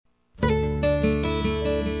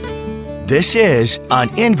This is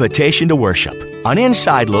An Invitation to Worship, an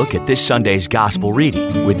inside look at this Sunday's Gospel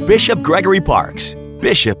reading with Bishop Gregory Parks,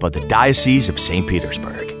 Bishop of the Diocese of St.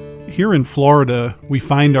 Petersburg. Here in Florida, we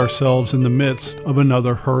find ourselves in the midst of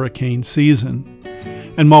another hurricane season.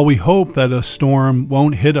 And while we hope that a storm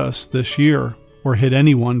won't hit us this year, or hit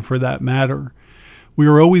anyone for that matter, we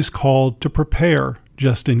are always called to prepare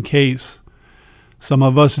just in case. Some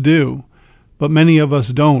of us do, but many of us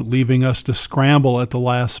don't, leaving us to scramble at the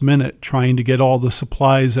last minute, trying to get all the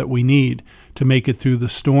supplies that we need to make it through the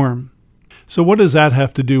storm. So what does that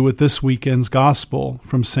have to do with this weekend's gospel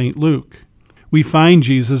from St. Luke? We find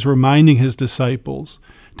Jesus reminding his disciples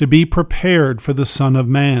to be prepared for the Son of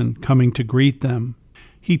Man coming to greet them.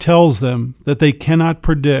 He tells them that they cannot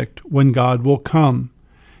predict when God will come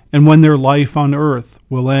and when their life on earth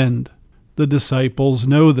will end. The disciples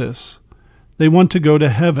know this. They want to go to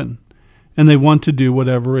heaven, and they want to do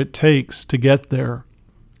whatever it takes to get there.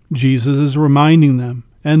 Jesus is reminding them,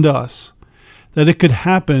 and us, that it could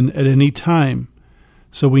happen at any time,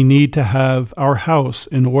 so we need to have our house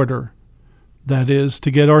in order. That is, to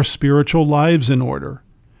get our spiritual lives in order.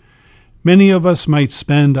 Many of us might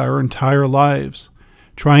spend our entire lives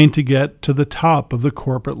trying to get to the top of the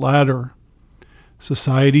corporate ladder.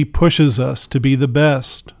 Society pushes us to be the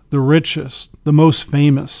best, the richest, the most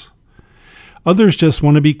famous. Others just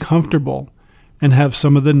want to be comfortable and have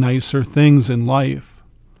some of the nicer things in life.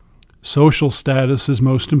 Social status is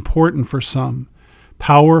most important for some,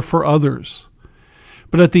 power for others.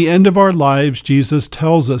 But at the end of our lives, Jesus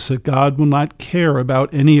tells us that God will not care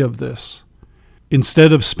about any of this.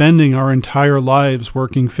 Instead of spending our entire lives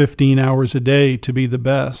working 15 hours a day to be the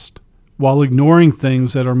best, while ignoring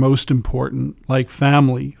things that are most important, like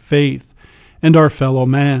family, faith, and our fellow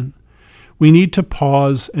man, we need to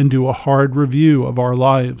pause and do a hard review of our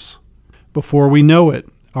lives. Before we know it,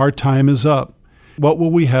 our time is up. What will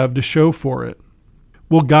we have to show for it?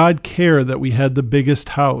 Will God care that we had the biggest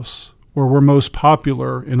house or were most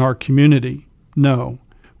popular in our community? No.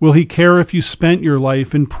 Will he care if you spent your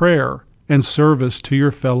life in prayer and service to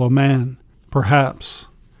your fellow man? Perhaps.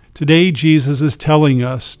 Today, Jesus is telling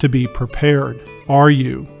us to be prepared. Are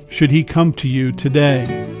you? Should he come to you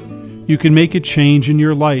today? You can make a change in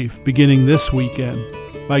your life beginning this weekend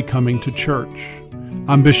by coming to church.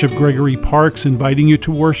 I'm Bishop Gregory Parks, inviting you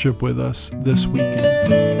to worship with us this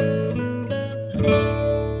weekend.